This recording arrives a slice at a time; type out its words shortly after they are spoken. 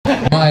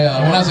When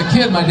I was a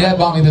kid, my dad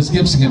bought me this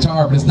Gibson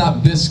guitar, but it's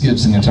not this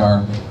Gibson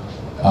guitar,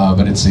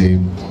 but it's a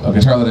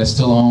guitar that I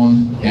still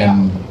own,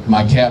 and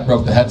my cat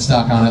broke the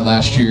headstock on it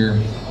last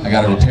year. I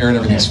got it repaired,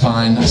 everything's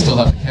fine. I still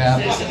have the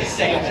cat.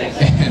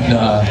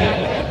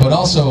 And, but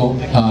also,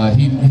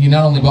 he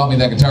not only bought me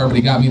that guitar, but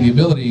he got me the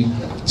ability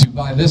to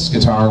buy this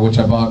guitar, which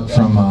I bought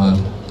from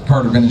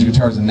Carter Vintage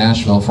Guitars in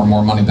Nashville for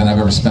more money than I've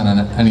ever spent on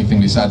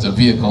anything besides a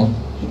vehicle.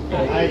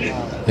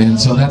 And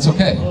so that's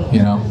okay,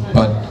 you know.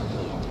 But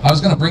I was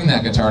going to bring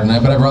that guitar tonight,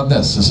 but I brought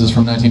this. This is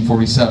from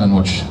 1947,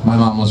 which my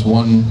mom was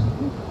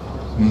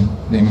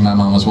maybe my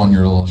mom was 1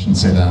 year old, I shouldn't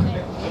say that.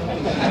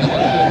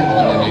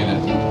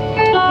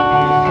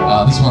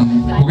 This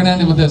one, we're going to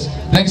end it with this.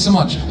 Thanks so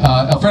much.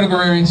 Alfredo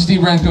Guerreri,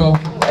 Steve Renko,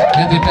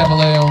 Anthony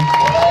Papaleo,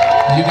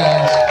 you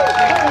guys.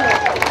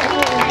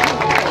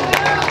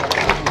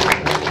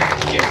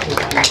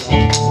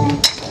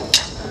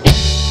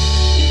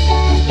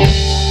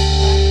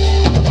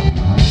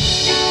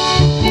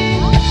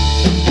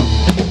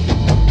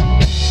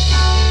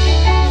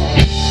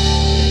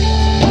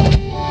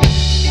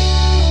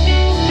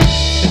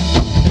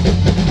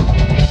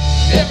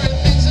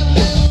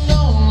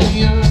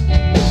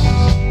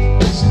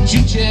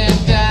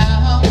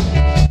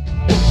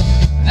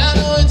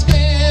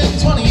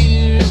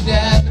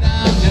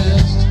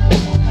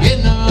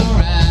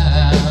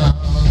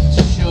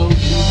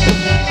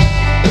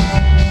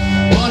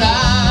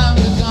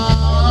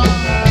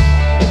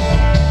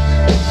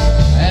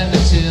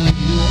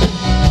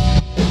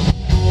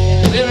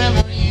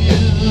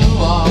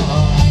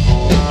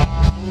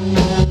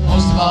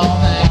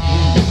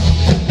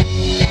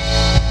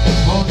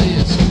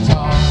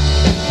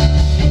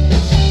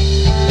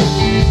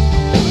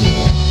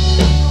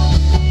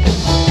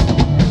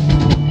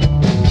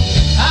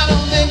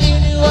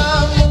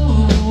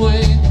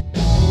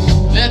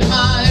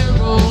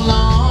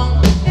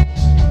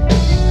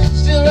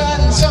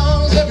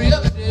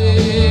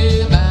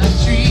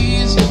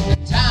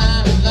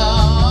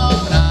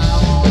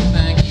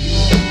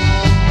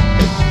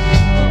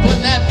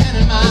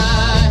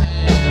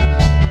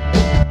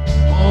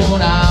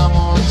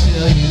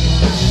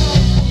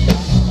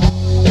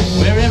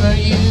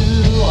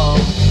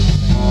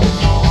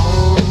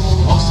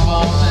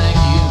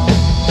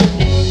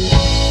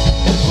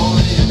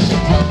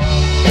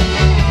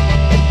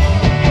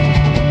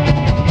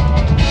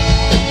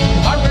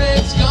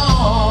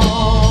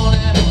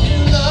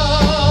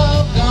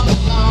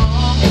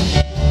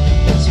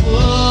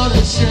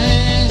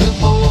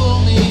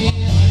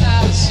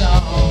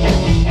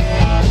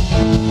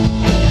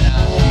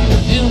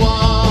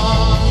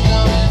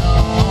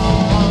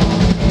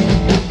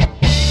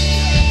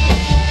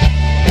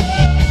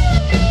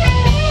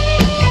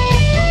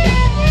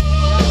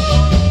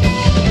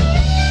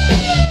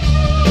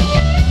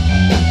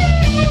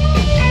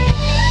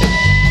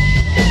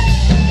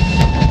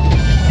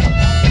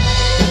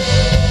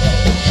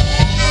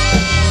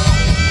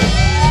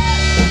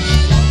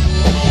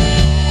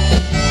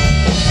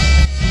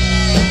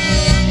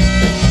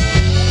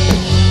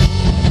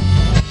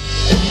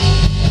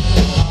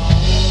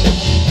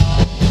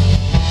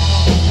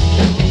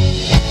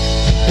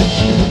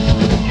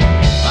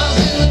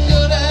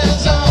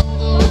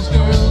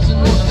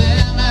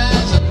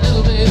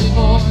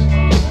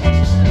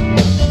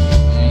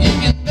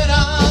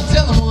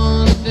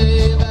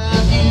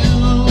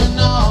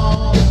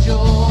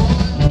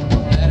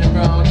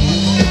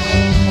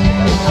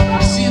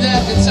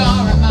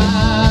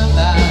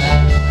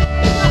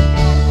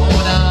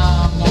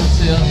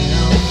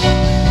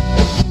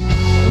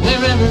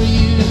 Wherever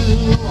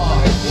you are.